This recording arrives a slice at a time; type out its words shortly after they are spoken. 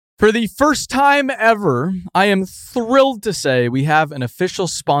For the first time ever, I am thrilled to say we have an official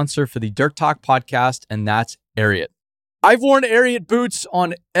sponsor for the Dirt Talk podcast, and that's Ariat. I've worn Ariat boots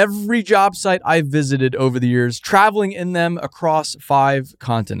on every job site I've visited over the years, traveling in them across 5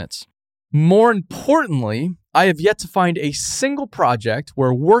 continents. More importantly, I have yet to find a single project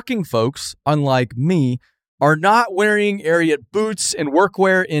where working folks, unlike me, are not wearing Ariat boots and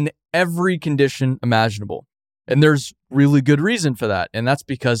workwear in every condition imaginable. And there's really good reason for that, and that's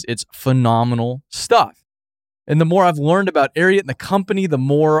because it's phenomenal stuff. And the more I've learned about Ariat and the company, the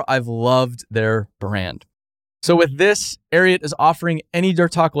more I've loved their brand. So with this, Ariat is offering any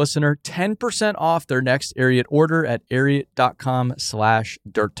Dirt Talk listener 10% off their next Ariat order at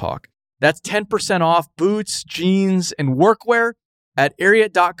ariat.com/dirttalk. That's 10% off boots, jeans, and workwear at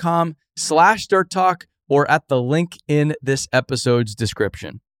ariat.com/dirttalk or at the link in this episode's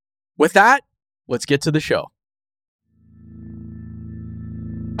description. With that, let's get to the show.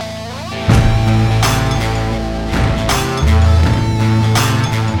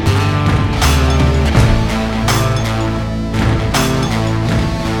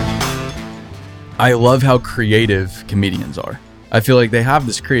 I love how creative comedians are. I feel like they have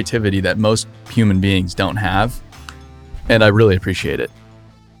this creativity that most human beings don't have, and I really appreciate it.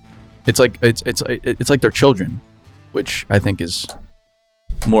 It's like they're children, which I think is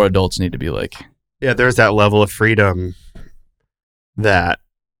more adults need to be like. Yeah, there's that level of freedom that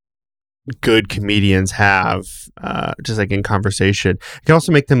good comedians have, just like in conversation. It can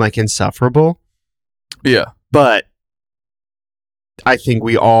also make them like insufferable. Yeah, but I think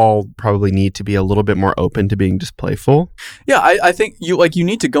we all probably need to be a little bit more open to being just playful. Yeah, I think you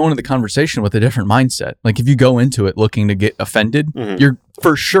need to go into the conversation with a different mindset. Like if you go into it looking to get offended, you're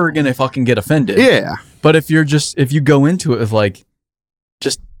for sure gonna fucking get offended. Yeah. But if you go into it with like,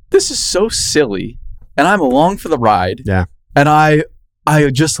 just this is so silly, and I'm along for the ride. Yeah. And I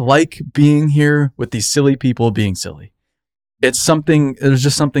just like being here with these silly people being silly. There's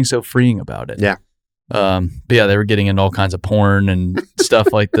just something so freeing about it. Yeah. But yeah, they were getting into all kinds of porn and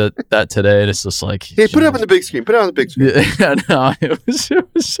stuff like that today. It's just like, hey, put it up on the big screen. Put it on the big screen. Yeah, no, it was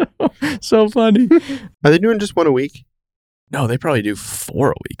so funny. Are they doing just one a week? No, they probably do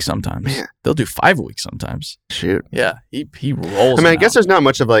 4 a week sometimes. Man. They'll do 5 a week sometimes. Shoot. Yeah, he rolls. I mean, I guess there's not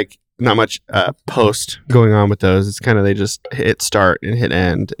much post going on with those. It's kind of they just hit start and hit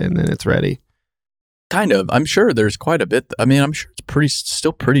end, and then it's ready. Kind of. I'm sure there's quite a bit. I mean, I'm sure it's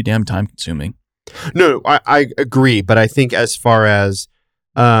still pretty damn time consuming. No, I agree, but I think as far as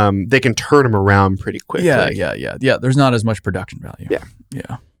they can turn them around pretty quickly. Yeah. There's not as much production value. Yeah.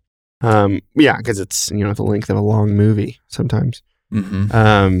 Yeah, because it's the length of a long movie sometimes.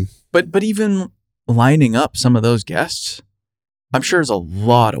 Mm-hmm. But even lining up some of those guests, I'm sure is a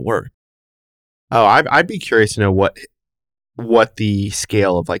lot of work. Oh, I'd be curious to know what the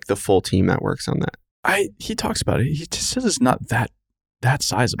scale of like the full team that works on that. He talks about it. He just says it's not that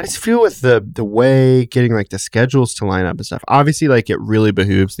sizable. I just feel with the way getting like the schedules to line up and stuff. Obviously, like it really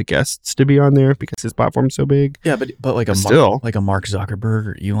behooves the guests to be on there because his platform's so big. Yeah, but like like a Mark Zuckerberg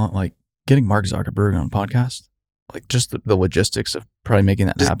or Elon, like getting Mark Zuckerberg on a podcast, like just the logistics of probably making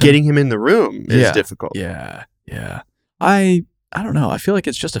that happen. Just getting him in the room is difficult. Yeah. I don't know. I feel like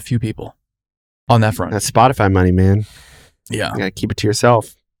it's just a few people on that front. That's Spotify money, man. Yeah, you gotta keep it to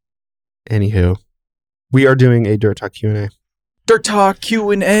yourself. Anywho, we are doing a Dirt Talk Q&A. Dirt Talk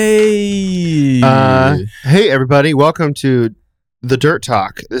Q&A. Hey, everybody. Welcome to the Dirt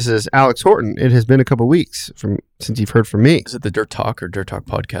Talk. This is Alex Horton. It has been a couple weeks since you've heard from me. Is it the Dirt Talk or Dirt Talk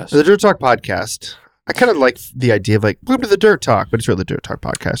Podcast? The Dirt Talk Podcast. I kind of like the idea of like, welcome to the Dirt Talk, but it's really the Dirt Talk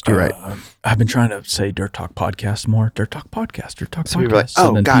Podcast. You're right. I've been trying to say Dirt Talk Podcast more. Dirt Talk Podcast. Dirt Talk Some Podcast. people are like,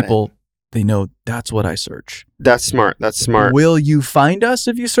 and then got people, they know that's what I search. That's smart. Will you find us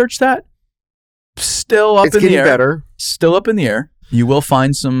if you search that? Still up it's in the air. It's getting better. Still up in the air. You will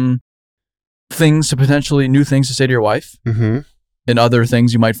find some things to potentially new things to say to your wife and other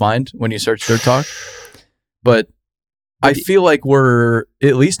things you might find when you search Dirt Talk. But I feel like we're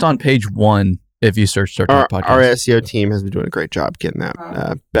at least on page 1 if you search Dirt Talk Podcast. Our SEO team has been doing a great job getting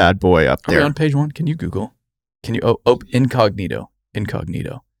that bad boy up there. Are we on page 1? Can you Google? Can you open incognito?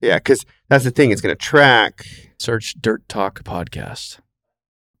 Yeah, because that's the thing. It's going to track. Search Dirt Talk Podcast.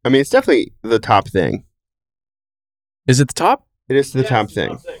 I mean, it's definitely the top thing. Is it the top? It is the top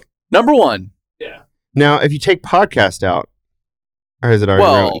thing. Number 1. Yeah. Now, if you take podcast out, or is it already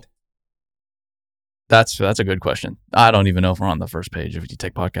ruined? That's a good question. I don't even know if we're on the first page. If you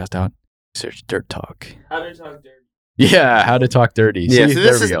take podcast out, search Dirt Talk. How to talk dirty. Yeah, how to talk dirty. Yeah, See,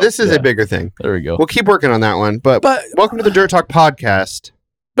 so this is a bigger thing. There we go. We'll keep working on that one. But welcome to the Dirt Talk Podcast.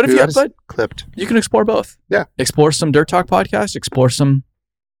 But if you clipped, you can explore both. Yeah. Explore some Dirt Talk podcast. Explore some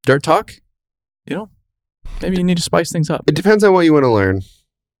Dirt Talk, maybe you need to spice things up. It depends on what you want to learn.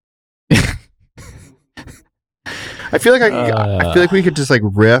 I feel like we could just like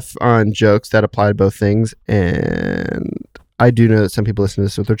riff on jokes that apply to both things, and I do know that some people listen to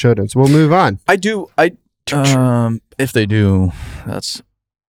this with their children, so we'll move on. I do. If they do, that's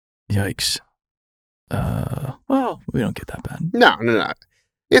yikes. Well, we don't get that bad. No.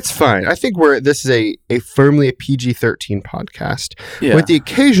 It's fine. I think this is a firmly a PG-13 podcast with the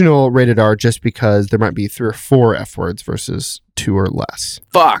occasional rated R, just because there might be 3 or 4 F words versus 2 or less.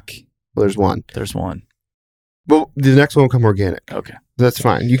 Fuck. Well, there's one. Well, the next one will come organic. Okay. That's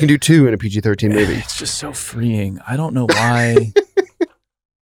fine. You can do 2 in a PG-13 movie. It's just so freeing. I don't know why.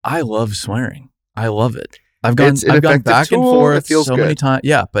 I love swearing. I love it. I've gone back and forth so many times.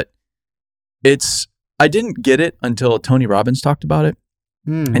 Yeah, but I didn't get it until Tony Robbins talked about it.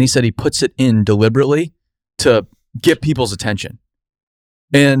 And he said he puts it in deliberately to get people's attention.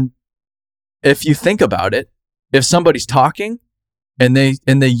 And if you think about it, if somebody's talking and they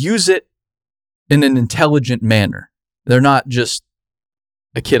use it in an intelligent manner, they're not just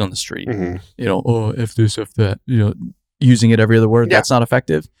a kid on the street, if this, if that, using it every other word, that's not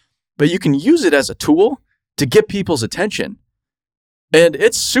effective. But you can use it as a tool to get people's attention. And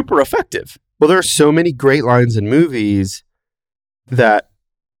it's super effective. Well, there are so many great lines in movies that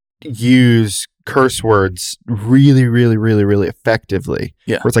use curse words really, really, really, really effectively.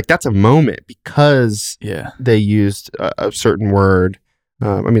 Yeah. Where it's like, that's a moment because they used a certain word.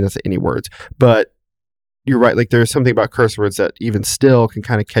 That's any words, but you're right. Like, there's something about curse words that even still can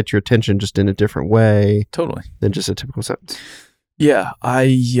kind of catch your attention just in a different way. Totally. Than just a typical sentence. Yeah.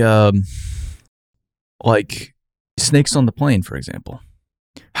 I like snakes on the plane, for example.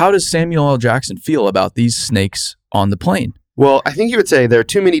 How does Samuel L. Jackson feel about these snakes on the plane? Well, I think he would say there are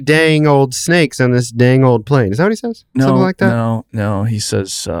too many dang old snakes on this dang old plane. Is that what he says? No, something like that? No. He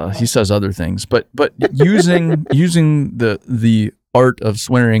says other things. But using the art of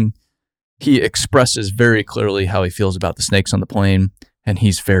swearing, he expresses very clearly how he feels about the snakes on the plane, and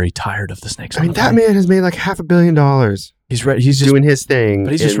he's very tired of the snakes on the plane. That man has made like $500 million. He's ready. He's just doing his thing.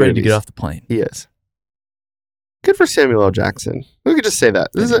 But he's just ready to get off the plane. He is. Good for Samuel L. Jackson. We could just say that.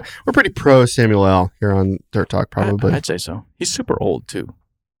 We're pretty pro Samuel L. here on Dirt Talk, probably. I'd say so. He's super old, too.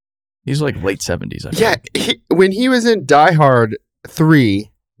 He's like late 70s, I think. When he was in Die Hard 3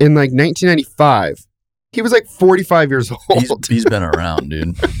 in like 1995, he was like 45 years old. He's been around,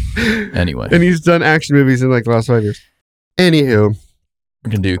 dude. Anyway. And he's done action movies in like the last 5 years. Anywho. We're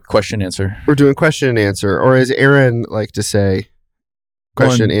going to do question answer. We're doing question and answer. Or as Aaron like to say,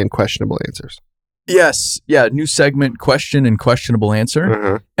 question and questionable answers. Yes. Yeah. New segment, question and questionable answer.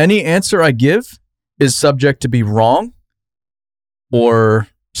 Uh-huh. Any answer I give is subject to be wrong or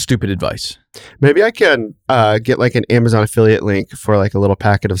stupid advice. Maybe I can get like an Amazon affiliate link for like a little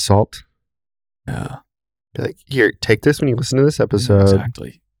packet of salt. Yeah. Be like, here, take this when you listen to this episode.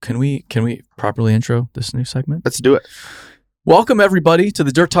 Exactly. Can we properly intro this new segment? Let's do it. Welcome, everybody, to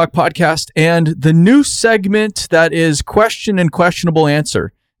the Dirt Talk podcast and the new segment that is question and questionable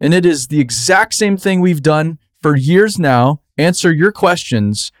answer. And it is the exact same thing we've done for years now. Answer your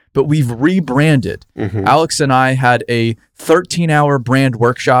questions, but we've rebranded. Mm-hmm. Alex and I had a 13-hour brand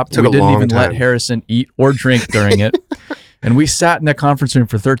workshop. We didn't even let Harrison eat or drink during it. And we sat in that conference room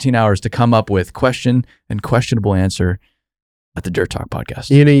for 13 hours to come up with question and questionable answer at the Dirt Talk podcast.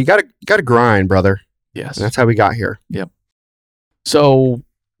 You gotta grind, brother. Yes. And that's how we got here. Yep. So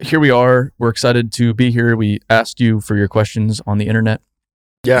here we are. We're excited to be here. We asked you for your questions on the internet.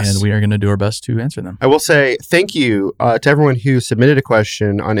 Yes. And we are going to do our best to answer them. I will say thank you to everyone who submitted a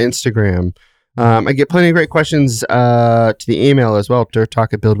question on Instagram. I get plenty of great questions to the email as well,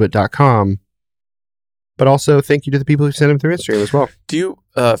 dirttalk@buildwit.com. But also thank you to the people who sent them through Instagram as well. Do you,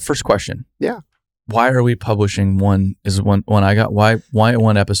 first question. Yeah. Why are we publishing one I got? Why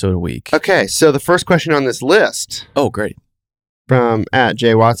one episode a week? Okay. So the first question on this list. Oh, great. From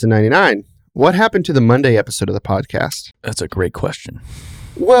 @JWatson99. What happened to the Monday episode of the podcast? That's a great question.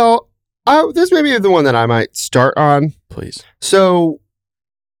 Well, this may be the one that I might start on. Please. So,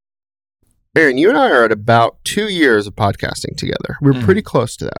 Aaron, you and I are at about 2 years of podcasting together. We're pretty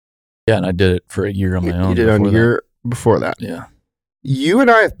close to that. Yeah, and I did it for a year on my own. You did on a year before that. Yeah. You and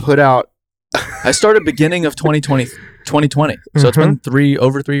I have put out... I started beginning of 2020. So it's been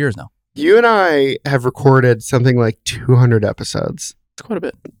over 3 years now. You and I have recorded something like 200 episodes. It's quite a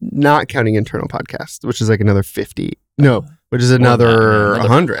bit. Not counting internal podcasts, which is like another 50. No, which is another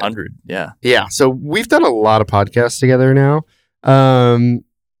 100. 100, yeah. Yeah, so we've done a lot of podcasts together now. And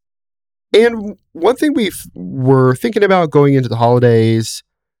one thing we're thinking about going into the holidays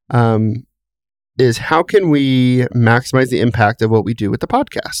is how can we maximize the impact of what we do with the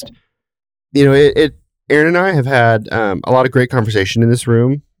podcast? Aaron and I have had a lot of great conversation in this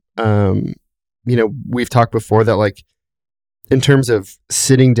room. We've talked before that, like, in terms of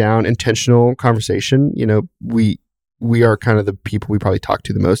sitting down, intentional conversation, we are kind of the people we probably talk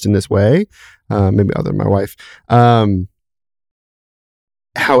to the most in this way, maybe other than my wife.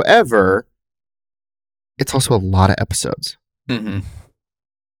 However, it's also a lot of episodes. Mm-hmm.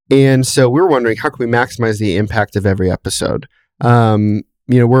 And so we're wondering, how can we maximize the impact of every episode?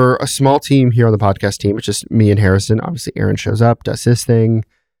 We're a small team here on the podcast team. It's just me and Harrison. Obviously, Aaron shows up, does his thing.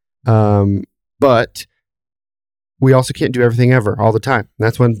 But we also can't do everything ever all the time. And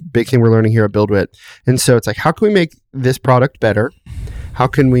that's one big thing we're learning here at BuildWitt. And so it's like, how can we make this product better? How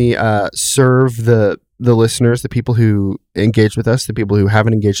can we serve the listeners, the people who engage with us, the people who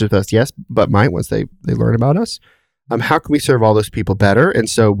haven't engaged with us, yes, but might once they learn about us? How can we serve all those people better? And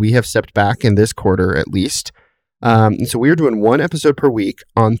so we have stepped back in this quarter at least. And so we are doing one episode per week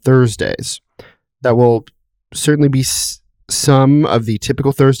on Thursdays. That will certainly be some of the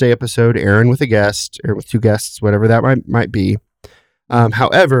typical Thursday episode, Aaron with a guest, or with two guests, whatever that might be.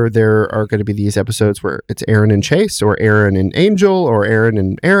 However, there are going to be these episodes where it's Aaron and Chase, or Aaron and Angel, or Aaron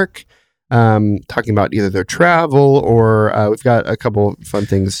and Eric, talking about either their travel, or we've got a couple fun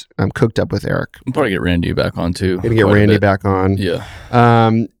things cooked up with Eric. We'll probably get Randy back on too. Gonna get Randy back on. Yeah.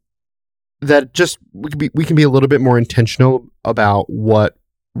 That just we can be a little bit more intentional about what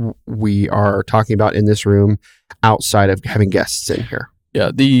we are talking about in this room outside of having guests in here.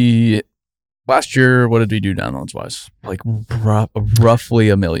 Yeah. The last year, what did we do downloads wise? Like roughly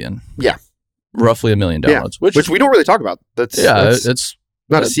 1 million. Yeah. Roughly 1 million downloads, which we don't really talk about. It's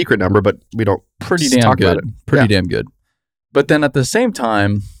not a secret number, but we don't pretty damn talk good. About it. Pretty damn good. But then at the same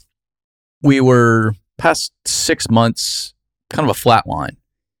time, we were past 6 months, kind of a flat line.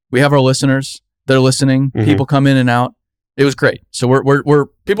 We have our listeners, they're listening, people come in and out. It was great. So we're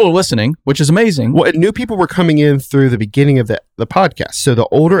people are listening, which is amazing. Well, and new people were coming in through the beginning of the podcast. So the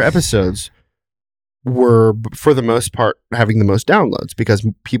older episodes were, for the most part, having the most downloads because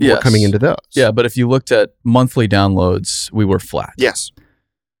people were coming into those. Yeah, but if you looked at monthly downloads, we were flat. Yes.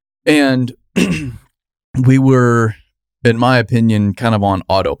 And we were, in my opinion, kind of on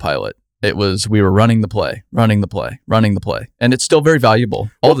autopilot. We were running the play. And it's still very valuable.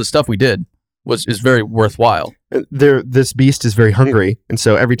 All the stuff we did is very worthwhile. This beast is very hungry. And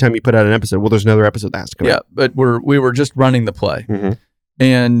so every time you put out an episode, there's another episode that has to come out. Yeah, but we were just running the play. Mm-hmm.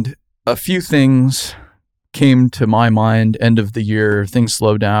 And a few things came to my mind, end of the year, things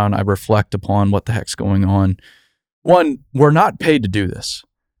slow down. I reflect upon what the heck's going on. One, we're not paid to do this.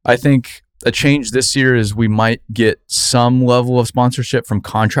 I think a change this year is we might get some level of sponsorship from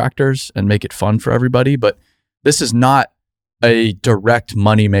contractors and make it fun for everybody, but this is not a direct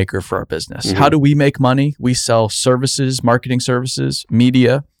money maker for our business. Mm-hmm. How do we make money? We sell services, marketing services,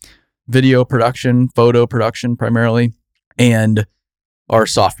 media, video production, photo production primarily, and our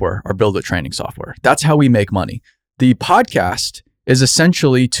software, our BuildWitt training software. That's how we make money. The podcast is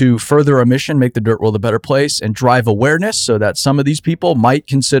essentially to further our mission, make the dirt world a better place, and drive awareness so that some of these people might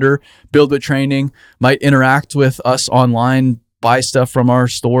consider BuildWitt training, might interact with us online, buy stuff from our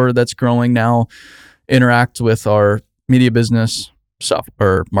store that's growing now, interact with our media business,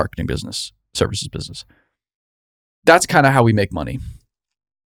 software, marketing business, services business. That's kind of how we make money.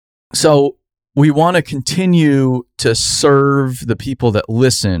 So we want to continue to serve the people that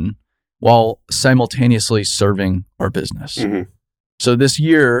listen while simultaneously serving our business. Mm-hmm. So this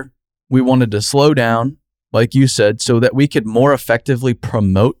year, we wanted to slow down, like you said, so that we could more effectively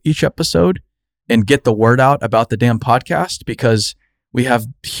promote each episode and get the word out about the damn podcast, because we have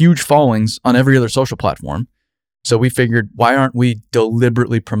huge followings on every other social platform. So we figured, why aren't we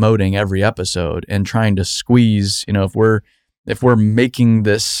deliberately promoting every episode and trying to squeeze, if we're making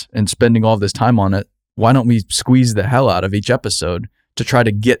this and spending all this time on it, why don't we squeeze the hell out of each episode to try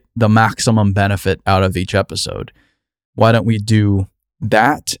to get the maximum benefit out of each episode? Why don't we do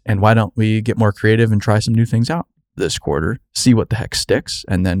that? And why don't we get more creative and try some new things out this quarter, see what the heck sticks,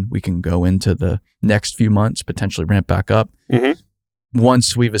 and then we can go into the next few months, potentially ramp back up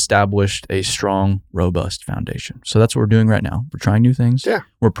once we've established a strong, robust foundation. So that's what we're doing right now. We're trying new things. Yeah.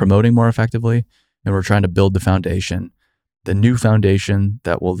 We're promoting more effectively, and we're trying to build the foundation, the new foundation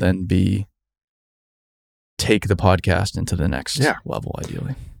that will then take the podcast into the next level,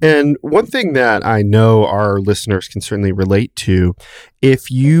 ideally. And one thing that I know our listeners can certainly relate to,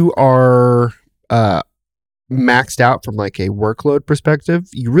 if you are maxed out from like a workload perspective,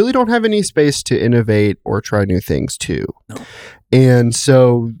 you really don't have any space to innovate or try new things too. No. And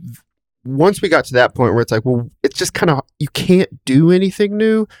so once we got to that point where it's like, well, it's just kind of, you can't do anything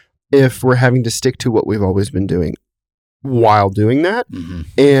new, if we're having to stick to what we've always been doing while doing that. Mm-hmm.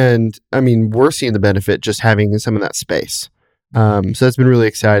 And I mean, we're seeing the benefit just having some of that space. So that's been really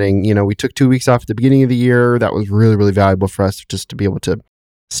exciting. You know, we took 2 weeks off at the beginning of the year. That was really, really valuable for us just to be able to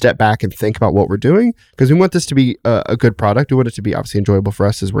step back and think about what we're doing, because we want this to be a good product. We want it to be obviously enjoyable for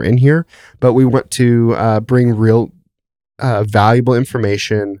us as we're in here, but we want to bring real valuable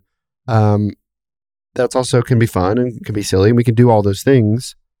information that's also can be fun and can be silly, and we can do all those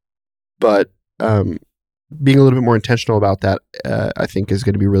things. But being a little bit more intentional about that, I think is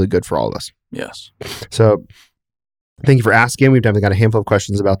going to be really good for all of us. Yes. So thank you for asking. We've definitely got a handful of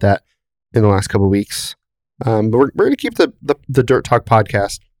questions about that in the last couple of weeks. But we're going to keep the Dirt Talk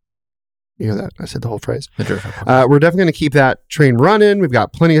podcast. You hear that? I said the whole phrase. The Dirt Talk podcast. We're definitely going to keep that train running. We've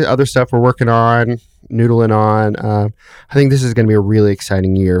got plenty of other stuff we're working on, noodling on. I think this is going to be a really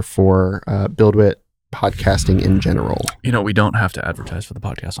exciting year for BuildWitt podcasting in general. You know, we don't have to advertise for the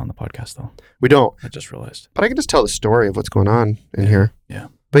podcast on the podcast, though. We don't. I just realized. But I can just tell the story of what's going on in here. Yeah.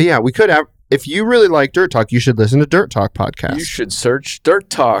 But yeah, we could have. If you really like Dirt Talk, you should listen to Dirt Talk podcast. You should search Dirt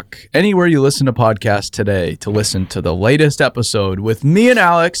Talk anywhere you listen to podcasts today to listen to the latest episode with me and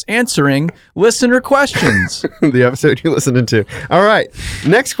Alex answering listener questions. The episode you're listening to. All right.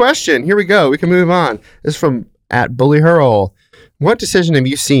 Next question. Here we go. We can move on. This is from @BullyHurl. What decision have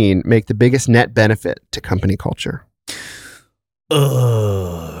you seen make the biggest net benefit to company culture?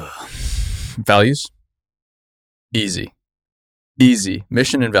 Values. Easy.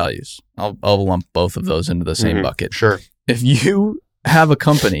 Mission and values. I'll lump both of those into the same bucket. Sure. If you have a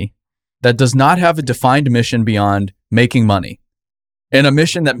company that does not have a defined mission beyond making money, and a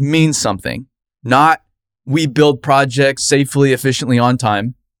mission that means something, not we build projects safely, efficiently, on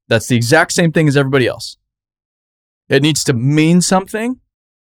time, that's the exact same thing as everybody else. It needs to mean something.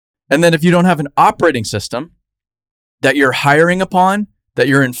 And then if you don't have an operating system that you're hiring upon, that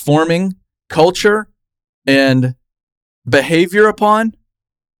you're informing culture and behavior upon,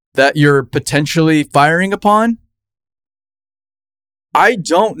 that you're potentially firing upon, I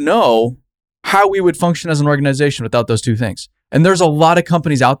don't know how we would function as an organization without those two things. And there's a lot of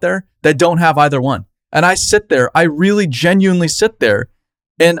companies out there that don't have either one. And I sit there, I really genuinely sit there,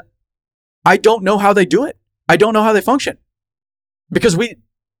 and I don't know how they do it. I don't know how they function, because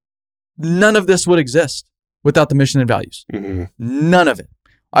none of this would exist without the mission and values. Mm-hmm. None of it.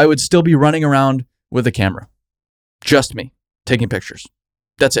 I would still be running around with a camera. Just me taking pictures.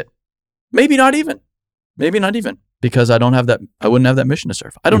 That's it. Maybe not even, because I wouldn't have that mission to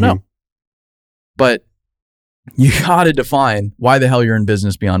serve. I don't know. But you got to define why the hell you're in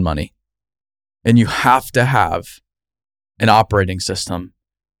business beyond money. And you have to have an operating system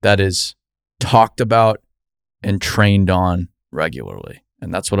that is talked about and trained on regularly.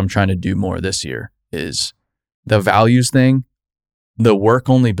 And that's what I'm trying to do more this year, is the values thing. The work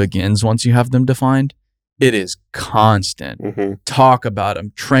only begins once you have them defined. It is constant. Mm-hmm. Talk about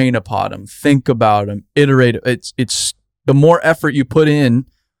them, train upon them, think about them, iterate. It's the more effort you put in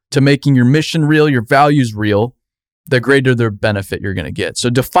to making your mission real, your values real, the greater the benefit you're going to get.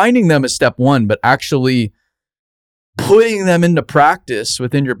 So defining them is step one, but actually putting them into practice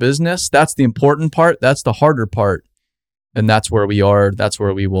within your business, that's the important part. That's the harder part. And that's where we are. That's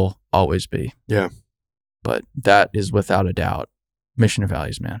where we will always be. Yeah. But that is without a doubt mission and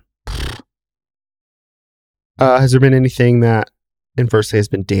values, man. Has there been anything that inversely has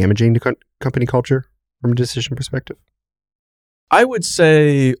been damaging to company culture from a decision perspective? I would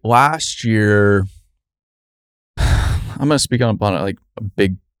say last year, I'm going to speak on like a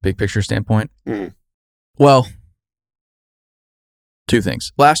big picture standpoint. Mm. Well, two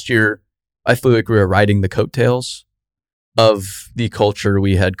things. Last year, I feel like we were riding the coattails of the culture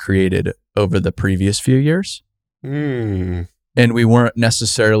we had created over the previous few years. Mm. And we weren't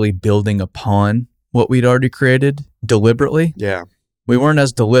necessarily building upon what we'd already created deliberately. Yeah. We weren't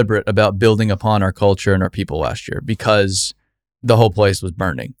as deliberate about building upon our culture and our people last year because the whole place was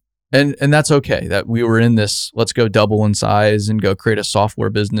burning. And that's okay. That we were in this, let's go double in size and go create a software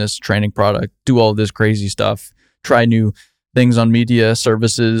business, training product, do all this crazy stuff, try new things on media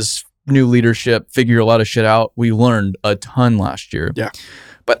services, new leadership, figure a lot of shit out. We learned a ton last year. Yeah.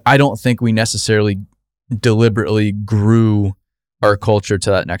 But I don't think we necessarily deliberately grew our culture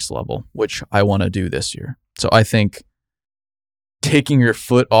to that next level, which I want to do this year. So I think taking your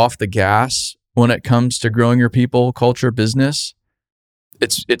foot off the gas when it comes to growing your people, culture, business,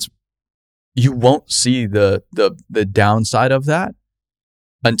 it's you won't see the downside of that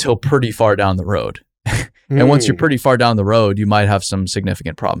until pretty far down the road. And once you're pretty far down the road, you might have some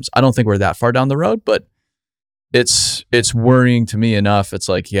significant problems. I don't think we're that far down the road, but it's worrying to me enough. It's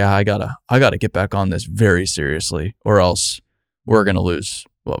like, yeah, I gotta get back on this very seriously, or else we're gonna lose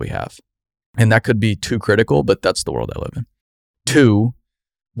what we have. And that could be too critical, but that's the world I live in. 2,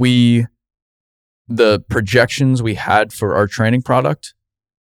 the projections we had for our training product,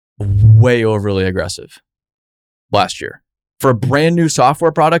 way overly aggressive last year. For a brand new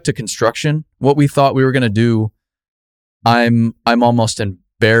software product to construction, what we thought we were going to do, I'm almost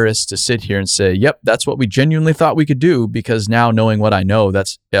embarrassed to sit here and say, yep, that's what we genuinely thought we could do, because now knowing what I know,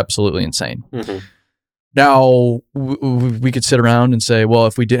 that's absolutely insane. Mm-hmm. Now, we could sit around and say, well,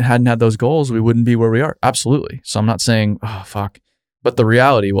 if we hadn't had those goals, we wouldn't be where we are. Absolutely. So I'm not saying, oh, fuck. But the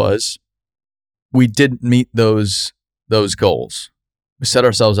reality was we didn't meet those goals. We set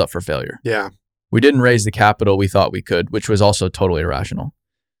ourselves up for failure. Yeah. We didn't raise the capital we thought we could, which was also totally irrational.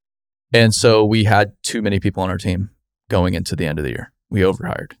 And so we had too many people on our team going into the end of the year. We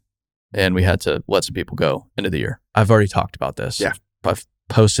overhired and we had to let some people go into the year. I've already talked about this. Yeah. I've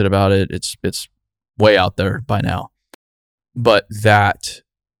posted about it. It's way out there by now. But that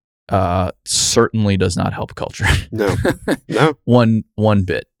certainly does not help culture. No. One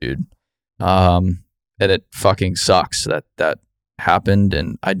bit, dude. And it fucking sucks that happened,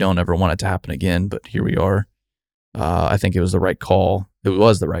 and I don't ever want it to happen again, but here we are. I think it was the right call. It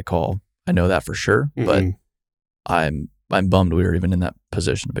was the right call. I know that for sure, but I'm bummed we were even in that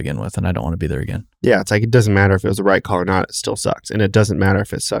position to begin with, and I don't want to be there again. Yeah, it's like it doesn't matter if it was the right call or not, it still sucks. And it doesn't matter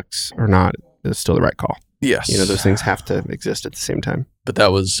if it sucks or not, it's still the right call. Yes. You know, those things have to exist at the same time. But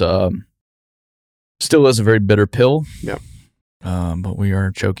that was still is a very bitter pill. Yeah. But we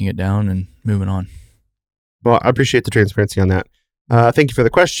are choking it down and moving on. Well, I appreciate the transparency on that. Thank you for the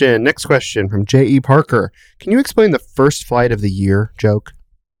question. Next question from J.E. Parker. Can you explain the first flight of the year joke?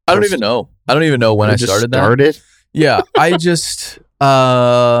 I don't even know. I don't even know when I started that. Yeah, I just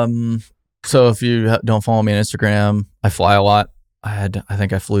so if you don't follow me on Instagram, I fly a lot. I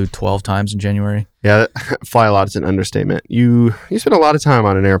think I flew 12 times in January. Yeah, fly a lot is an understatement. You spent a lot of time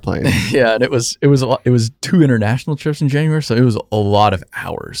on an airplane. Yeah, and it was a lot. It was 2 international trips in January, so it was a lot of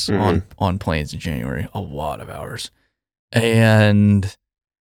hours on planes in January. A lot of hours. And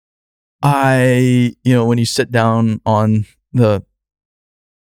when you sit down on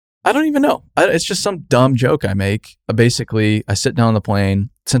I don't even know. It's just some dumb joke I make. Basically, I sit down on the plane.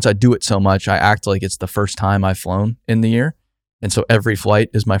 Since I do it so much, I act like it's the first time I've flown in the year. And so every flight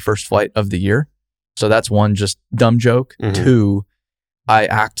is my first flight of the year. So that's one just dumb joke. 2, I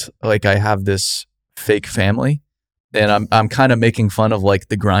act like I have this fake family. And I'm kind of making fun of like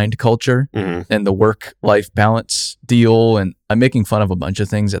the grind culture and the work-life balance deal. And I'm making fun of a bunch of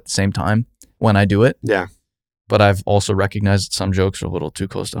things at the same time when I do it. Yeah. But I've also recognized that some jokes are a little too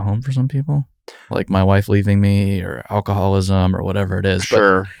close to home for some people. Like my wife leaving me or alcoholism or whatever it is.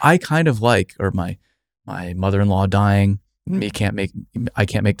 Sure. But I kind of like, or my mother-in-law dying. I can't make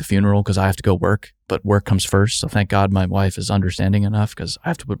the funeral because I have to go work, but work comes first. So thank God my wife is understanding enough because I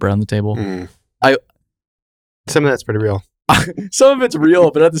have to put bread on the table. Some of that's pretty real. Some of it's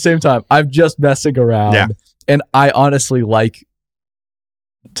real, but at the same time, I'm just messing around. Yeah. And I honestly like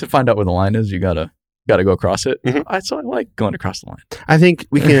to find out where the line is. You gotta go across it. So I like going across the line. I think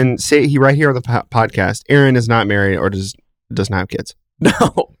we can say right here on the podcast, Aaron is not married or does not have kids.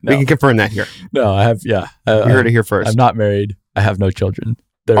 No. We can confirm that here. No, I have. Yeah, you heard it here first. I'm not married. I have no children.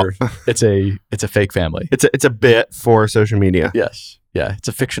 It's a fake family. It's a bit for social media. Yes. Yeah, it's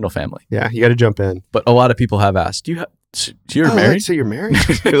a fictional family. Yeah, you got to jump in. But a lot of people have asked, you're married? So you're married?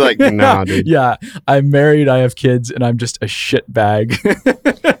 You're like, no, dude. Yeah, I'm married. I have kids, and I'm just a shit bag.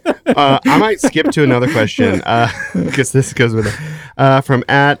 I might skip to another question because this goes with it. From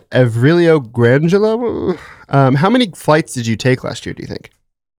 @Evrilio Grangelo. How many flights did you take last year, do you think?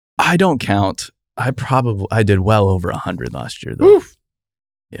 I don't count. I did well over 100 last year, though. Oof.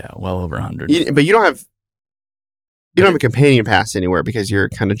 Yeah, well over 100. But you don't have a companion pass anywhere because you're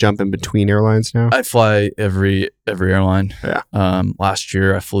kind of jumping between airlines now. I fly every airline. Yeah. Last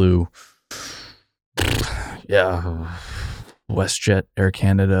year I flew, WestJet, Air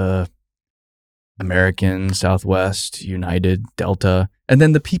Canada, American, Southwest, United, Delta, and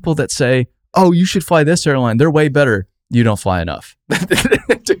then the people that say, "Oh, you should fly this airline. They're way better." You don't fly enough.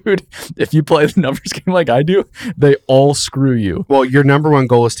 Dude, if you play the numbers game like I do, they all screw you. Well, your number one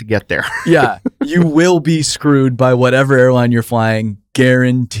goal is to get there. Yeah, you will be screwed by whatever airline you're flying,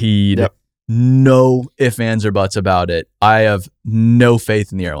 guaranteed. Yep. No ifs, ands, or buts about it. I have no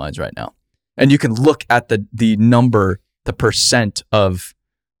faith in the airlines right now. And you can look at the percent of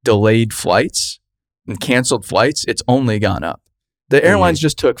delayed flights and canceled flights. It's only gone up. The airlines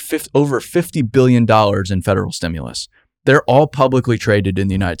just took over $50 billion in federal stimulus. They're all publicly traded in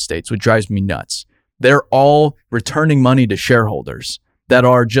the United States, which drives me nuts. They're all returning money to shareholders that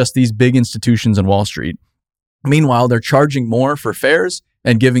are just these big institutions on Wall Street. Meanwhile, they're charging more for fares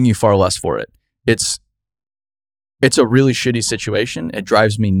and giving you far less for it. It's a really shitty situation. It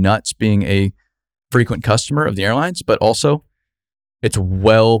drives me nuts being a frequent customer of the airlines, but also it's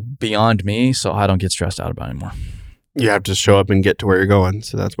well beyond me, so I don't get stressed out about it anymore. You have to show up and get to where you're going.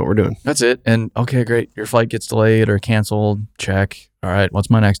 So that's what we're doing. That's it. And okay, great. Your flight gets delayed or canceled. Check. All right. What's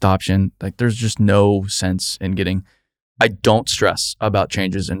my next option? Like, there's just no sense in getting, I don't stress about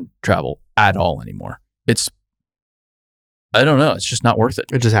changes in travel at all anymore. I don't know. It's just not worth it.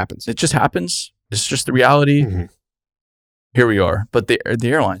 It just happens. It just happens. It's just the reality. Mm-hmm. Here we are. But the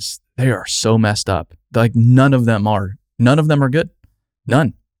airlines, they are so messed up. Like, none of them are good.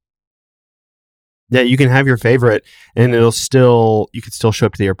 None. Yeah, you can have your favorite and you could still show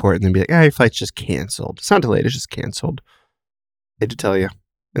up to the airport and then be like, your flight's just canceled. It's not delayed, it's just canceled. Hate to tell you.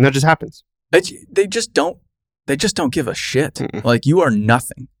 And that just happens. They just don't give a shit. Mm-mm. Like, you are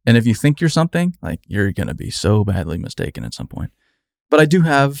nothing. And if you think you're something, like, you're going to be so badly mistaken at some point. But I do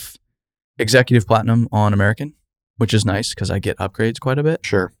have executive platinum on American, which is nice because I get upgrades quite a bit.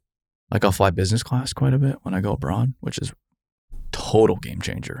 Sure. Like, I'll fly business class quite a bit when I go abroad, which is total game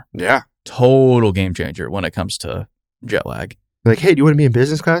changer. Yeah. Total game changer when it comes to jet lag. Like, hey, do you want to be in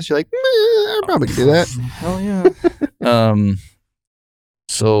business class? You're like, I probably could do that. Hell yeah.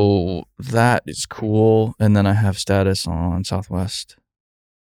 So that is cool. And then I have status on Southwest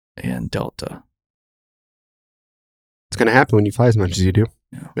and Delta. It's going to happen when you fly as much as you do.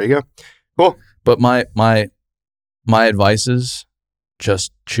 Yeah. There you go. Cool. But my advice is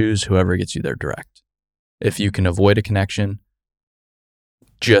just choose whoever gets you there direct. If you can avoid a connection,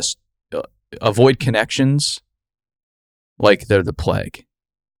 just avoid connections like they're the plague.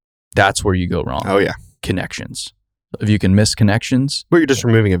 That's where you go wrong. Oh, yeah. Connections. If you can miss connections. But you're just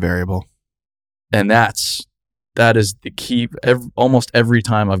removing a variable. And that is the key. Almost every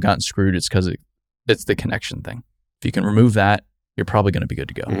time I've gotten screwed, it's because it's the connection thing. If you can remove that, you're probably going to be good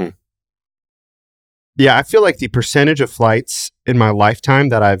to go. Mm-hmm. Yeah, I feel like the percentage of flights in my lifetime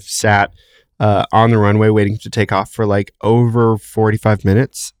that I've sat on the runway waiting to take off for like over 45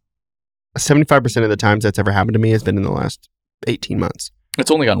 minutes, 75% of the times that's ever happened to me has been in the last 18 months.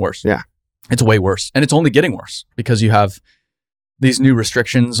 It's only gotten worse. Yeah. It's way worse. And it's only getting worse because you have these new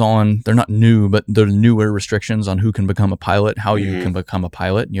restrictions they're not new, but they're newer restrictions on who can become a pilot, how you can become a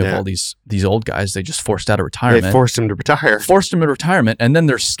pilot. And you have all these old guys, they just forced out of retirement. They forced them to retire. Forced them into retirement. And then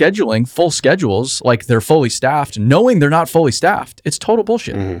they're scheduling full schedules like they're fully staffed, knowing they're not fully staffed. It's total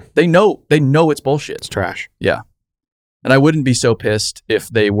bullshit. Mm-hmm. They know it's bullshit. It's trash. Yeah. And I wouldn't be so pissed if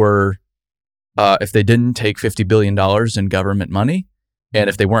they didn't take $50 billion in government money and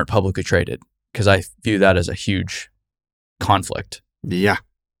if they weren't publicly traded, because I view that as a huge conflict. Yeah.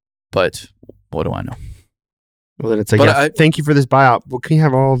 But what do I know? Well, then it's like, thank you for this buyout. Well, can we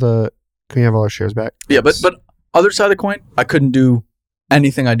have all our shares back? Yeah, but other side of the coin, I couldn't do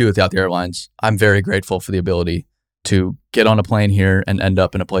anything I do without the airlines. I'm very grateful for the ability to get on a plane here and end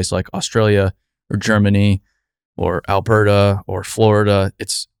up in a place like Australia or Germany or Alberta or Florida.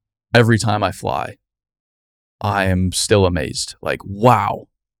 It's every time I fly, I am still amazed. Like, wow,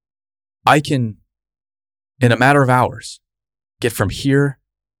 I can, in a matter of hours, get from here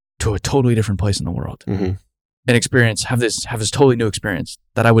to a totally different place in the world and have this totally new experience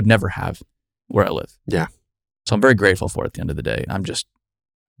that I would never have where I live. Yeah. So I'm very grateful for it at the end of the day. I'm just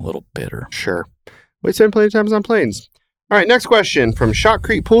a little bitter. Sure. We spend plenty of times on planes. All right, next question from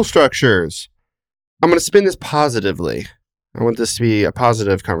Shotcrete Pool Structures. I'm going to spin this positively. I want this to be a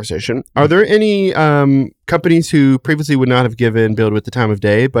positive conversation. Are there any companies who previously would not have given BuildWitt the time of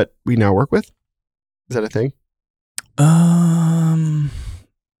day, but we now work with? Is that a thing?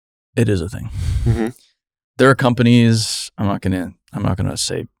 It is a thing. Mm-hmm. There are companies. I'm not gonna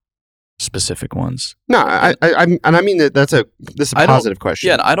say specific ones. No, I mean this is a positive question.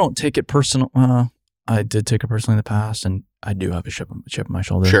 Yeah, I don't take it personal. I did take it personally in the past, and I do have a chip on my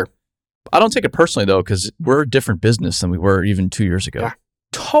shoulder. Sure. I don't take it personally though, because we're a different business than we were even 2 years ago. Yeah.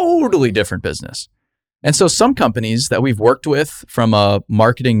 Totally different business. And so some companies that we've worked with from a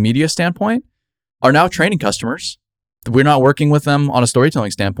marketing media standpoint are now training customers. We're not working with them on a storytelling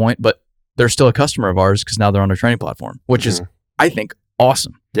standpoint, but they're still a customer of ours because now they're on our training platform, which is, I think,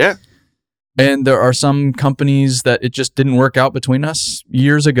 awesome. Yeah. And there are some companies that it just didn't work out between us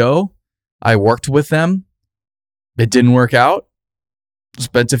years ago. I worked with them. It didn't work out.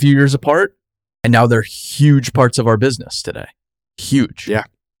 Spent a few years apart. And now they're huge parts of our business today. Huge. Yeah.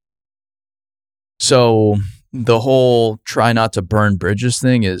 So the whole try not to burn bridges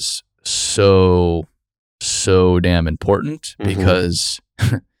thing is so damn important because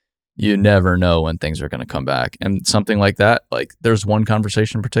you never know when things are going to come back. And something like that, like there's one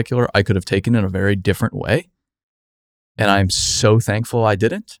conversation in particular I could have taken in a very different way. And I'm so thankful I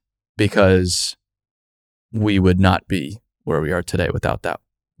didn't, because we would not be where we are today without that.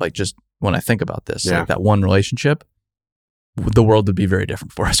 Like, just when I think about this, like that one relationship, the world would be very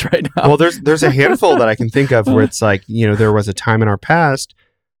different for us right now. Well, there's a handful that I can think of where it's like, there was a time in our past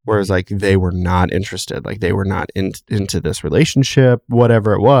where it's like they were not interested, like they were not into this relationship,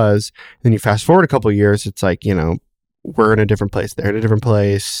 whatever it was. Then you fast forward a couple of years, it's like, we're in a different place, they're in a different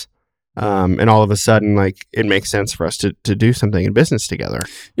place. And all of a sudden, like, it makes sense for us to do something in business together.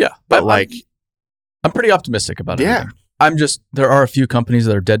 Yeah. But I'm pretty optimistic about it. Yeah. There are a few companies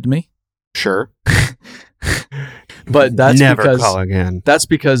that are dead to me. Sure. But that's never because call again. That's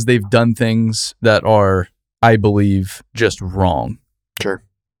because they've done things that are, I believe, just wrong. Sure.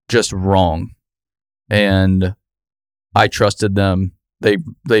 Just wrong. And I trusted them. They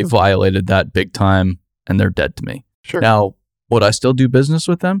violated that big time, and they're dead to me. Sure. Now, would I still do business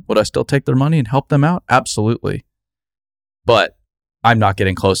with them? Would I still take their money and help them out? Absolutely. But I'm not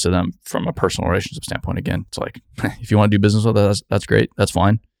getting close to them from a personal relationship standpoint. Again, it's like, if you want to do business with us, that's great. That's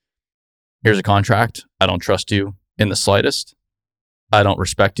fine. Here's a contract. I don't trust you in the slightest. I don't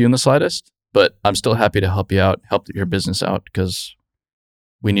respect you in the slightest, but I'm still happy to help you out, help your business out, because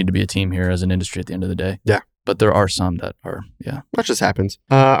we need to be a team here as an industry at the end of the day. Yeah. But there are some that are, yeah. That just happens.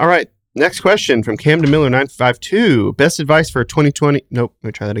 All right. Next question from Camden Miller 952. Best advice for a 2020. Nope. Let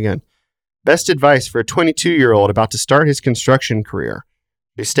me try that again. Best advice for a 22-year-old about to start his construction career.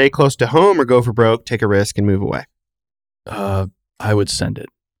 You stay close to home or go for broke, take a risk, and move away. I would send it.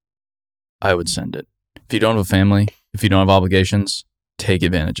 If you don't have a family, if you don't have obligations, take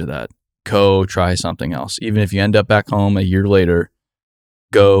advantage of that. Go try something else. Even if you end up back home a year later,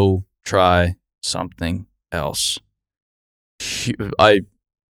 go try something else. I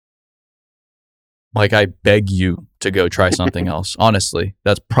beg you to go try something else. Honestly,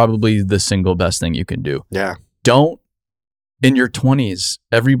 that's probably the single best thing you can do. Yeah. In your 20s,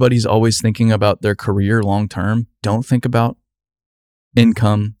 everybody's always thinking about their career long term. Don't think about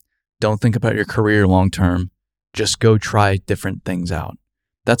income. Don't think about your career long term. Just go try different things out.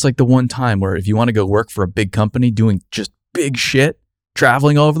 That's like the one time where if you want to go work for a big company doing just big shit,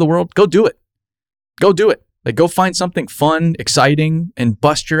 traveling all over the world, go do it. Go do it. Like, go find something fun, exciting, and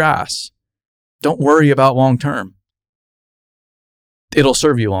bust your ass. Don't worry about long term. It'll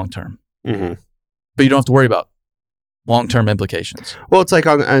serve you long term. Mm-hmm. But you don't have to worry about long-term implications. Well, it's like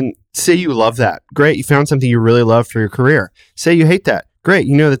and say you love that. Great. You found something you really love for your career. Say you hate that. Great.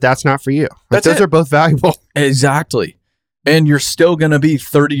 You know that that's not for you. Like, those are both valuable. Exactly. And you're still going to be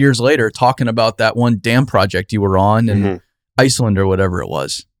 30 years later talking about that one dam project you were on in Iceland or whatever it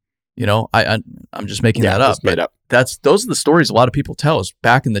was. I'm just making that up. Made up. Those are the stories a lot of people tell us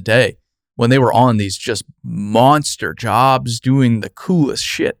back in the day when they were on these just monster jobs doing the coolest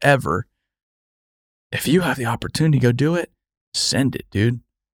shit ever. If you have the opportunity to go do it, send it, dude.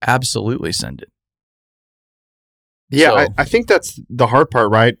 Absolutely send it. Yeah, So, I think that's the hard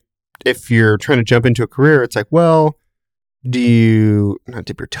part, right? If you're trying to jump into a career, it's like, well, do you not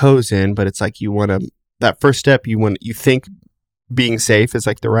dip your toes in, but it's like that first step, you think being safe is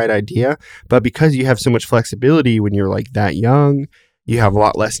like the right idea. But because you have so much flexibility when you're like that young, you have a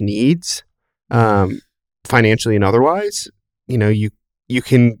lot less needs, financially and otherwise, you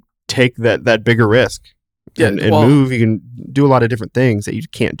can take that bigger risk and move. You can do a lot of different things that you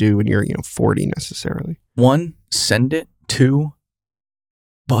can't do when you're 40 necessarily. 1, send it. 2,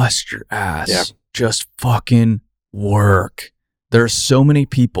 bust your ass. Yeah. Just fucking work. There's so many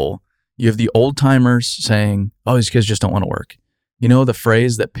people. You have the old timers saying, oh, these kids just don't want to work. The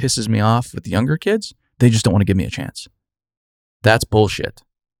phrase that pisses me off with the younger kids? They just don't want to give me a chance. That's bullshit.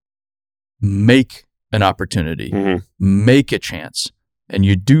 Make an opportunity. Mm-hmm. Make a chance. And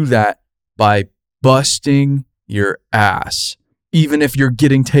you do that by busting your ass, even if you're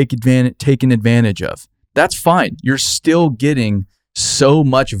getting taken advantage of. That's fine. You're still getting so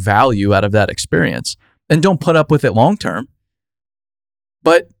much value out of that experience. And don't put up with it long term.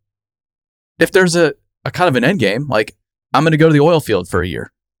 But if there's a kind of an end game, like I'm going to go to the oil field for a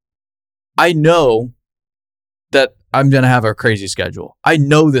year, I know that I'm going to have a crazy schedule. I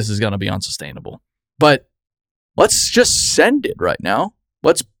know this is going to be unsustainable. But let's just send it right now.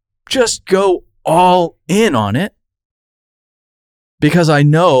 Let's just go all in on it, because I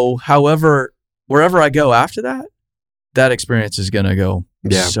know wherever I go after that, that experience is going to go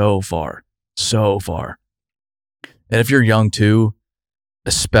so far. And if you're young too,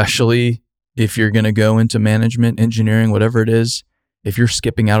 especially if you're going to go into management, engineering, whatever it is, if you're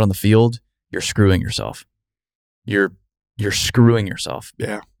skipping out on the field, you're screwing yourself. You're screwing yourself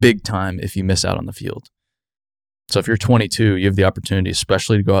big time if you miss out on the field. So if you're 22, you have the opportunity,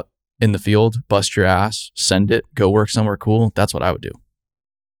 especially to go out in the field, bust your ass, send it, go work somewhere cool. That's what I would do.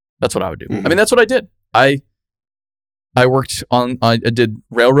 Mhm. I mean, that's what I did. I worked on, I did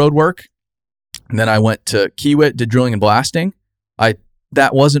railroad work, and then I went to Kiewit, did drilling and blasting.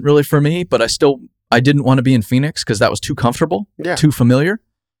 That wasn't really for me, but I didn't want to be in Phoenix because that was too comfortable, Yeah. too familiar.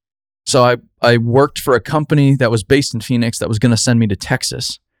 So I worked for a company that was based in Phoenix that was going to send me to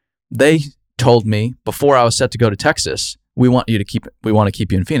Texas. They told me before I was set to go to Texas, we want to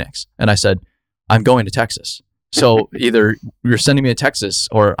keep you in Phoenix. And I said, I'm going to Texas. So either you're sending me to Texas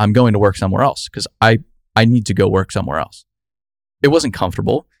or I'm going to work somewhere else because I need to go work somewhere else. It wasn't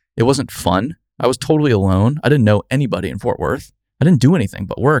comfortable. It wasn't fun. I was totally alone. I didn't know anybody in Fort Worth. I didn't do anything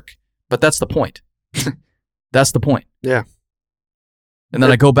but work. But that's the point. That's the point. Yeah. And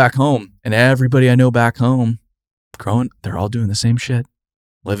then I go back home and everybody I know back home, they're all doing the same shit,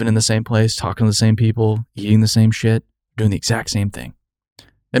 living in the same place, talking to the same people, eating the same shit, doing the exact same thing.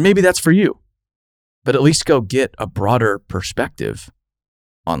 And maybe that's for you, but at least go get a broader perspective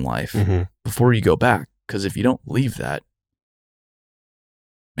on life before you go back. Because if you don't leave that,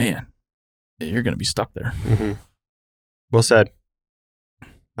 man, you're going to be stuck there. Well said.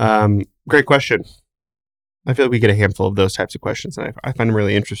 Great question. I feel like we get a handful of those types of questions, and I find them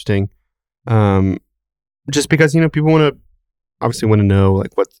really interesting. Just because, people obviously want to know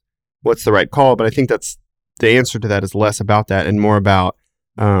like what's the right call, but I think that's the answer to that is less about that and more about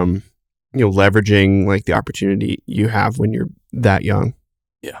leveraging like the opportunity you have when you're that young.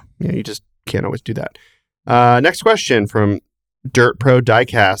 Yeah. You just can't always do that. Next question from Dirt Pro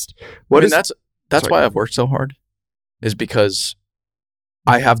Diecast. That's why I've worked so hard, is because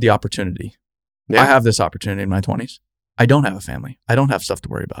I have the opportunity. Yeah. I have this opportunity in my 20s. I don't have a family. I don't have stuff to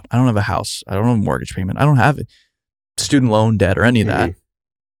worry about. I don't have a house. I don't have a mortgage payment. I don't have student loan debt or any of that.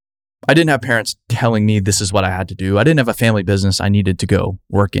 I didn't have parents telling me this is what I had to do. I didn't have a family business I needed to go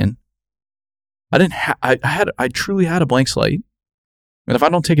work in. I truly had a blank slate. And if I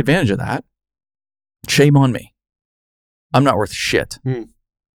don't take advantage of that, shame on me. I'm not worth shit.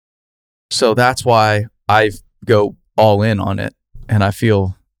 So that's why I go all in on it. And I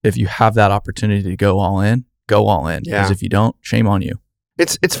feel if you have that opportunity to go all in, go all in. Yeah. Because if you don't, shame on you.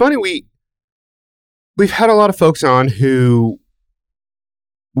 It's funny. We've had a lot of folks on who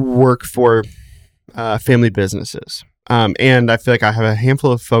work for family businesses. And I feel like I have a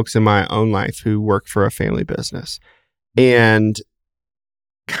handful of folks in my own life who work for a family business. And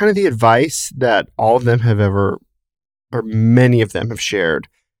kind of the advice that all of them have ever, or many of them have shared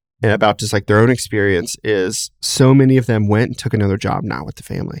about just like their own experience is so many of them went and took another job now with the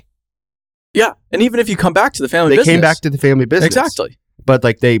family. Yeah. And even if you come back to the family they business. They came back to the family business. Exactly. But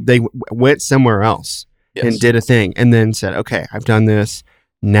like they went somewhere else and did a thing and then said, okay, I've done this.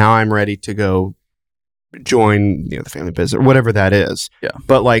 Now I'm ready to go join the family business or whatever that is. Yeah.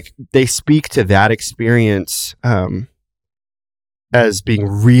 But like they speak to that experience as being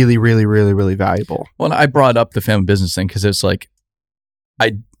really, really, really, really valuable. Well, I brought up the family business thing because it's like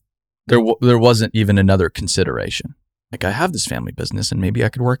there wasn't even another consideration. Like I have this family business and maybe I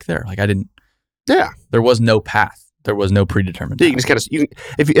could work there. Like I didn't. Yeah. There was no path. There was no predetermined path. You can just kind of,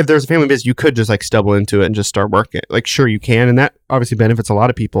 if there's a family business, you could just like stumble into it and just start working. Like sure you can, and that obviously benefits a lot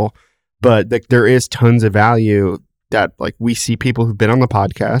of people. But like there is tons of value that like we see people who've been on the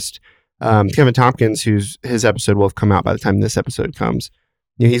podcast. Kevin Tompkins, his episode will have come out by the time this episode comes.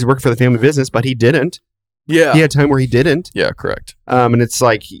 He's working for the family business, but he didn't. Yeah. He had time where he didn't. Yeah, correct. And it's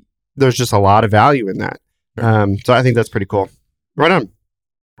like there's just a lot of value in that. So I think that's pretty cool. Right on.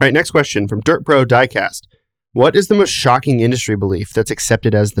 All right, next question from Dirt Pro Diecast. What is the most shocking industry belief that's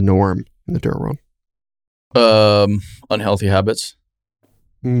accepted as the norm in the dirt world? Unhealthy habits.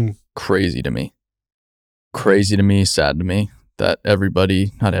 Crazy to me, sad to me that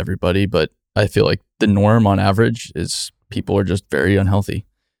not everybody, but I feel like the norm on average is people are just very unhealthy.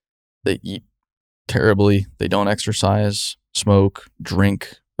 They eat terribly. They don't exercise, smoke,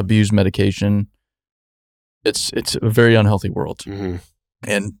 drink, abuse medication. It's a very unhealthy world.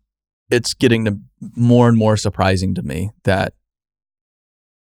 And it's getting to more and more surprising to me that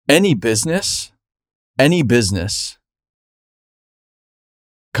any business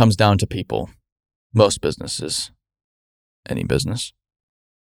comes down to people. Most businesses, any business.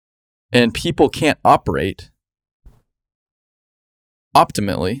 And people can't operate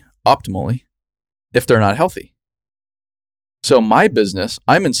optimally if they're not healthy. So my business,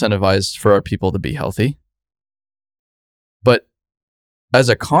 I'm incentivized for our people to be healthy. But as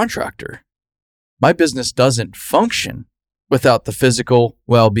a contractor, my business doesn't function without the physical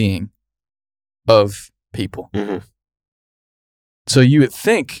well-being of people. So you would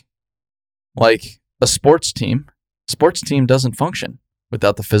think like a sports team doesn't function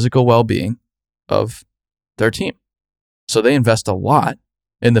without the physical well-being of their team. So they invest a lot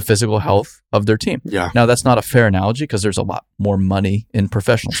in the physical health of their team. Yeah. Now, that's not a fair analogy because there's a lot more money in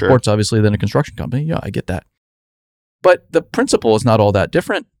professional sports, obviously, than a construction company. Yeah, I get that. But the principle is not all that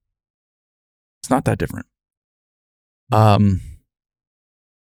different. It's not that different. So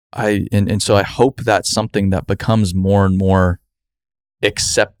I hope that's something that becomes more and more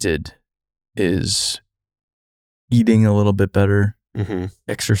accepted, is eating a little bit better,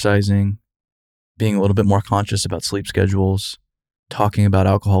 exercising, being a little bit more conscious about sleep schedules, talking about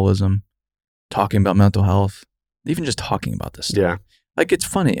alcoholism, talking about mental health, even just talking about this stuff. Yeah. Like, it's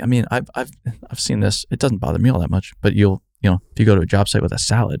funny. I mean, I've seen this. It doesn't bother me all that much, but if you go to a job site with a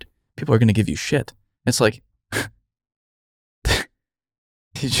salad, people are going to give you shit. It's like,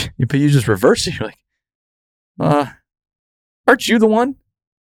 you just reverse it. You're like, aren't you the one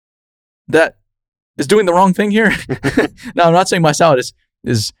that is doing the wrong thing here? Now, I'm not saying my salad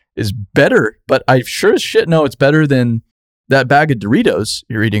is better, but I sure as shit know it's better than that bag of Doritos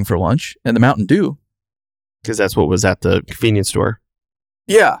you're eating for lunch and the Mountain Dew. Because that's what was at the convenience store.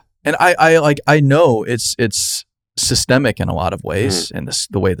 Yeah. And I know it's systemic in a lot of ways, and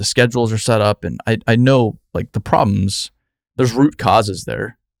the way the schedules are set up. And I know, like, the problems, there's root causes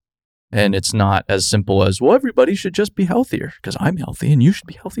there. And it's not as simple as, well, everybody should just be healthier because I'm healthy and you should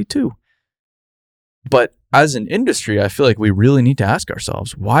be healthy too. But as an industry, I feel like we really need to ask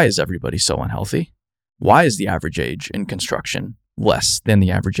ourselves, why is everybody so unhealthy? Why is the average age in construction less than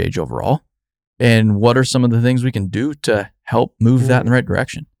the average age overall? And what are some of the things we can do to help move that in the right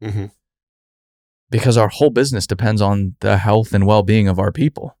direction? Because our whole business depends on the health and well-being of our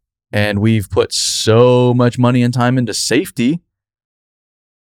people. And we've put so much money and time into safety,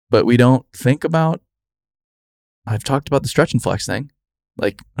 but we don't think about, I've talked about the stretch and flex thing.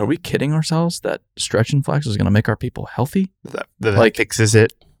 Like, are we kidding ourselves that stretch and flex is going to make our people healthy? That like, fixes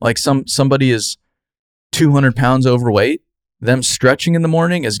it. Like, somebody is 200 pounds overweight, them stretching in the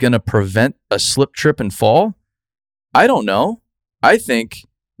morning is going to prevent a slip, trip, and fall? I don't know. I think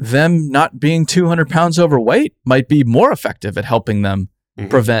them not being 200 pounds overweight might be more effective at helping them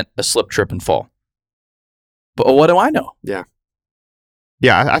prevent a slip, trip, and fall. But what do I know? Yeah.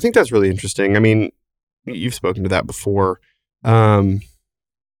 Yeah, I think that's really interesting. I mean, you've spoken to that before. But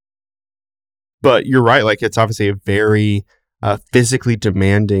you're right. Like, it's obviously a very physically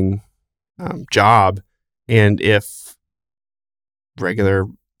demanding job. And if regular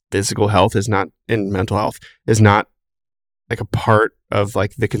physical health is not, and mental health is not, like, a part of,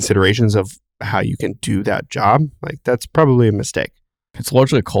 like, the considerations of how you can do that job, like, that's probably a mistake. It's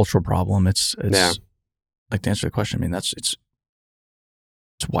largely a cultural problem. It's like, to answer the question, I mean, it's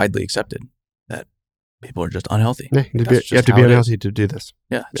widely accepted that people are just unhealthy. Yeah, you have to be unhealthy to do this.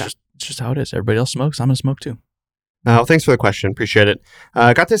 Yeah, it's just how it is. Everybody else smokes. I'm going to smoke too. Well, thanks for the question. Appreciate it.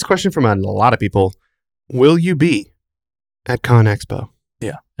 I got this question from a lot of people. Will you be at Con Expo?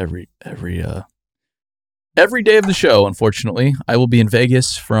 Yeah, every day of the show, unfortunately. I will be in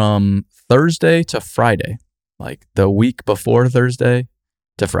Vegas from Thursday to Friday, like the week before Thursday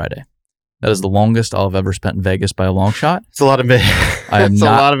to Friday. That is the longest I'll have ever spent in Vegas by a long shot. It's a lot of Vegas. I am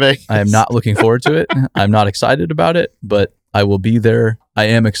not looking forward to it. I'm not excited about it, but I will be there. I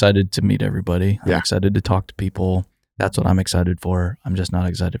am excited to meet everybody. I'm excited to talk to people. That's what I'm excited for. I'm just not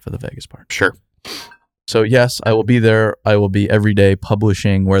excited for the Vegas part. Sure. So yes, I will be there. I will be every day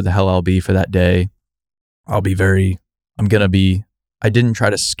publishing where the hell I'll be for that day. I didn't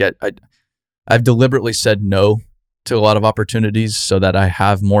try to sketch. I've deliberately said no to a lot of opportunities so that I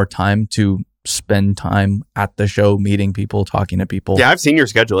have more time to spend time at the show, meeting people, talking to people. Yeah, I've seen your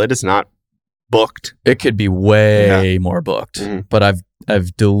schedule. It is not booked. It could be way more booked, but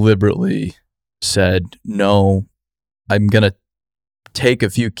I've deliberately said no. I'm going to take a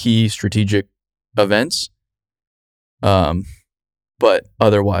few key strategic events. But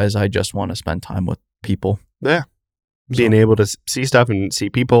otherwise I just want to spend time with people. Yeah. Being able to see stuff and see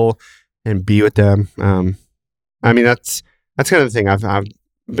people and be with them. I mean, that's kind of the thing I've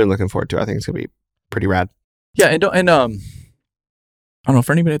been looking forward to. I think it's going to be pretty rad. Yeah. And I don't know,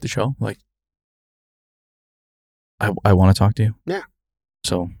 for anybody at the show, like, I want to talk to you. Yeah.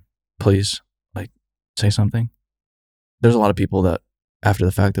 So please, like, say something. There's a lot of people that after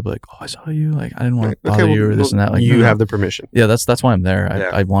the fact they'll be like, oh, I saw you. Like, I didn't want to bother you or this and that. Like, you have the permission. Yeah. That's why I'm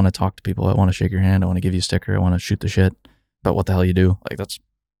there. I want to talk to people. I want to shake your hand. I want to give you a sticker. I want to shoot the shit about what the hell you do. Like, that's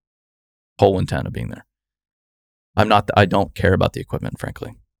the whole intent of being there. I don't care about the equipment,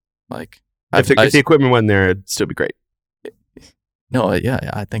 frankly. Like, if the equipment wasn't there, it'd still be great. No,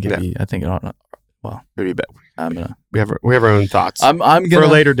 I think it'd be. I think it ought. Well, it'd be better. I'm gonna. We have our own thoughts. I'm gonna for a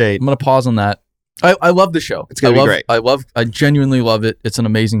later date. I'm gonna pause on that I love the show. It's going to be great. I genuinely love it. It's an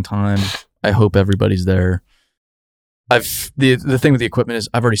amazing time. I hope everybody's there. The thing with the equipment is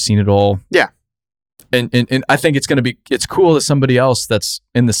I've already seen it all. Yeah. And I think it's cool that somebody else that's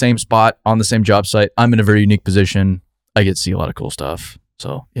in the same spot on the same job site. I'm in a very unique position. I get to see a lot of cool stuff.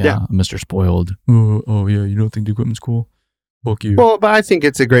 So yeah. I'm Mr. Spoiled. Oh yeah, you don't think the equipment's cool? Fuck you. Well, but I think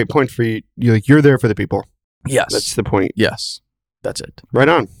it's a great point for you. You're there for the people. Yes. That's the point. Yes. That's it. Right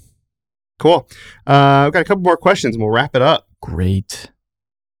on. Cool. I've got a couple more questions and we'll wrap it up. Great.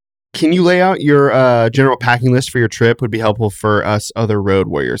 Can you lay out your general packing list for your trip? Would be helpful for us other road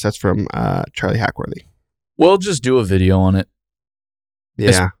warriors. That's from Charlie Hackworthy. We'll just do a video on it. Yeah.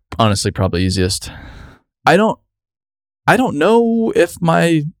 It's honestly probably easiest. I don't know if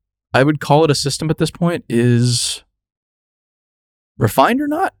I would call it a system at this point is refined or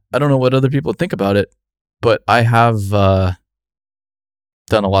not. I don't know what other people think about it, but I have done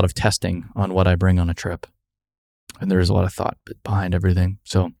a lot of testing on what I bring on a trip. And there's a lot of thought behind everything.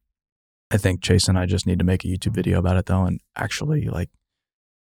 So I think Chase and I just need to make a YouTube video about it though. And actually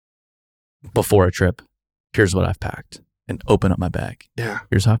before a trip, here's what I've packed and open up my bag. Yeah.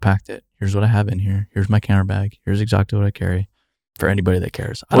 Here's how I packed it. Here's what I have in here. Here's my camera bag. Here's exactly what I carry for anybody that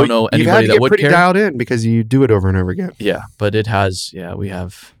cares. I don't know anybody that would care. You got to get pretty dialed in because you do it over and over again. Yeah. But we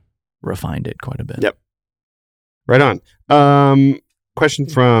have refined it quite a bit. Yep. Right on. Question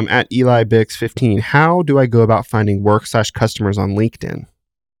from @EliBix15. How do I go about finding work/customers on LinkedIn?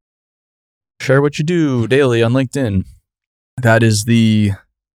 Share what you do daily on LinkedIn. That is the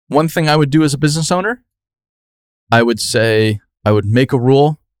one thing I would do as a business owner. I would say I would make a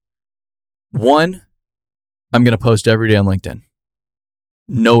rule. 1, I'm going to post every day on LinkedIn.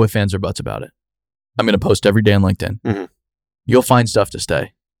 No ifs, ands, or buts about it. I'm going to post every day on LinkedIn. Mm-hmm. You'll find stuff to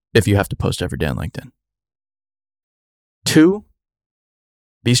stay if you have to post every day on LinkedIn. 2,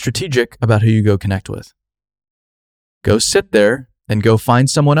 be strategic about who you go connect with. Go sit there and go find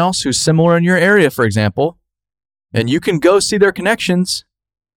someone else who's similar in your area, for example, and you can go see their connections,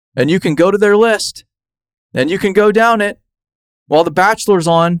 and you can go to their list, and you can go down it while The Bachelor's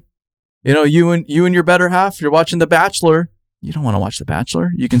on. You know, you and your better half, you're watching The Bachelor. You don't want to watch The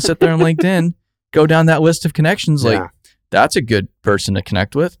Bachelor. You can sit there on LinkedIn, go down that list of connections. Yeah. That's a good person to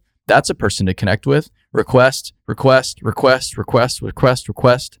connect with. That's a person to connect with. Request.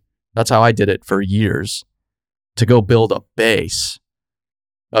 That's how I did it for years, to go build a base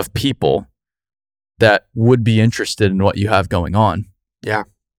of people that would be interested in what you have going on. Yeah.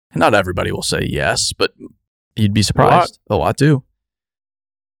 And not everybody will say yes, but you'd be surprised. A lot do.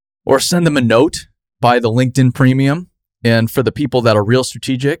 Or send them a note, buy the LinkedIn Premium. And for the people that are real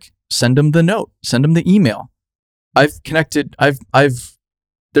strategic, send them the note, send them the email.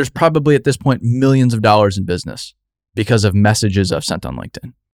 There's probably at this point millions of dollars in business because of messages I've sent on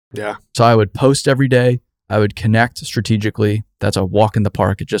LinkedIn. Yeah. So I would post every day. I would connect strategically. That's a walk in the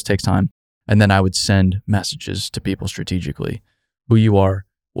park. It just takes time. And then I would send messages to people strategically, who you are,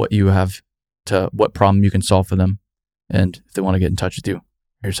 what you have what problem you can solve for them. And if they want to get in touch with you,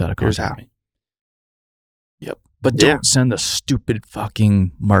 here's how to contact me. Yep. But don't send the stupid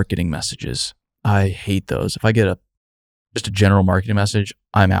fucking marketing messages. I hate those. If I get just a general marketing message,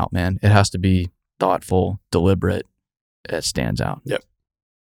 I'm out, man. It has to be thoughtful, deliberate. It stands out. Yep.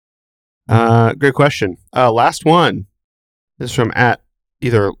 Great question. Last one. This is from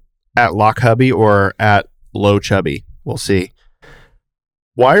either at LockHubby or at LowChubby. We'll see.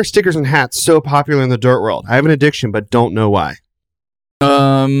 Why are stickers and hats so popular in the dirt world? I have an addiction, but don't know why.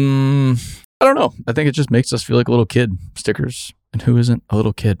 I don't know. I think it just makes us feel like a little kid. Stickers. And who isn't a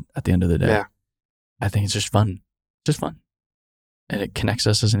little kid at the end of the day? Yeah. I think it's just fun. Just fun. And it connects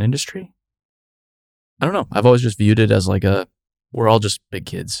us as an industry. I don't know. I've always just viewed it as we're all just big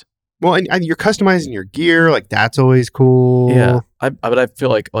kids. Well, and you're customizing your gear. That's always cool. Yeah. But I feel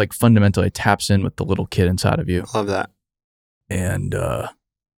like fundamentally it taps in with the little kid inside of you. Love that. And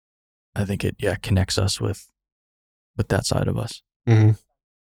I think it connects us with that side of us. Mm-hmm.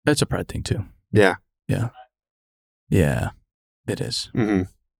 It's a pride thing too. Yeah. Yeah. Yeah. It is. Mm-hmm.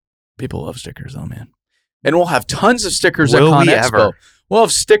 People love stickers though, man. And we'll have tons of stickers Will at we ConExpo. ever? We'll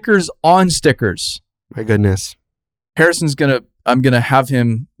have stickers on stickers. My goodness. I'm going to have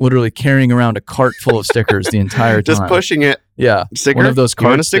him literally carrying around a cart full of stickers the entire time. Just pushing it. Yeah. Sticker? One of those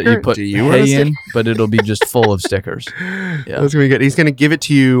carts that you put hay in, but it'll be just full of stickers. Yeah. That's going to be good. He's going to give it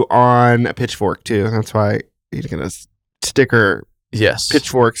to you on a pitchfork too. That's why he's going to sticker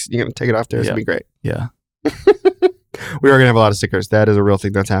pitchforks. You're going to take it off there. It's going to be great. Yeah. We are going to have a lot of stickers. That is a real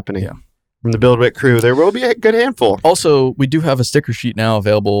thing that's happening. Yeah. From the BuildWit crew, there will be a good handful. Also, we do have a sticker sheet now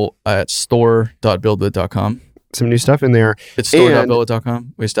available at store.buildwit.com. Some new stuff in there. It's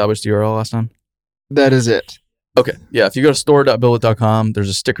store.buildwit.com. We established the URL last time. That is it. Okay. Yeah. If you go to store.buildwit.com, there's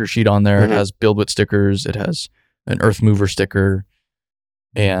a sticker sheet on there. Mm-hmm. It has BuildWit stickers. It has an Earth Mover sticker.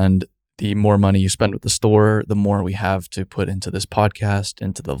 And the more money you spend with the store, the more we have to put into this podcast,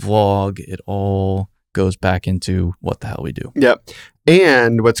 into the vlog. It all goes back into what the hell we do. Yep.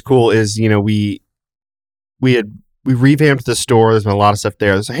 And what's cool is, we revamped the store. There's been a lot of stuff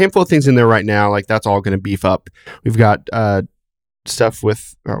there. There's a handful of things in there right now. Like that's all going to beef up. We've got stuff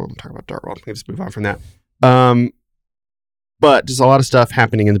with, I'm talking about Dartworld. We can just move on from that. But there's a lot of stuff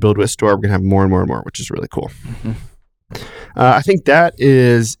happening in the BuildWit store. We're going to have more and more and more, which is really cool. Mm-hmm. I think that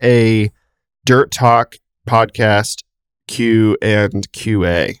is a Dirt Talk podcast Q and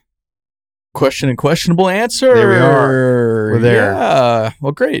QA. Question and questionable answer. There we are. We're there. Yeah.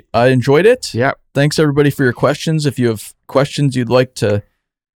 Well, great. I enjoyed it. Yep. Thanks everybody for your questions. If you have questions you'd like to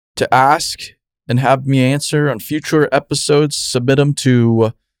ask and have me answer on future episodes, submit them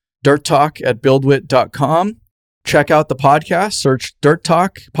to dirttalk@buildwit.com. Check out the podcast. Search Dirt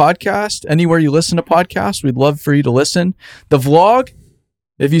Talk Podcast anywhere you listen to podcasts. We'd love for you to listen. The vlog,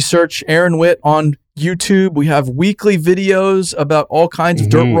 if you search Aaron Witt on YouTube, we have weekly videos about all kinds of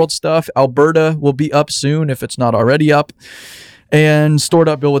Dirt World stuff. Alberta will be up soon if it's not already up. And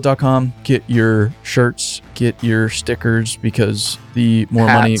store.buildwit.com. Get your shirts, get your stickers, because the more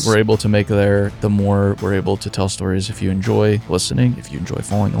money we're able to make there, the more we're able to tell stories. If you enjoy listening, if you enjoy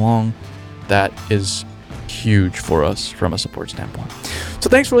following along, that is huge for us from a support standpoint. So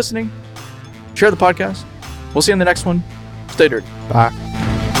thanks for listening. Share the podcast. We'll see you in the next one. Stay dirty. Bye.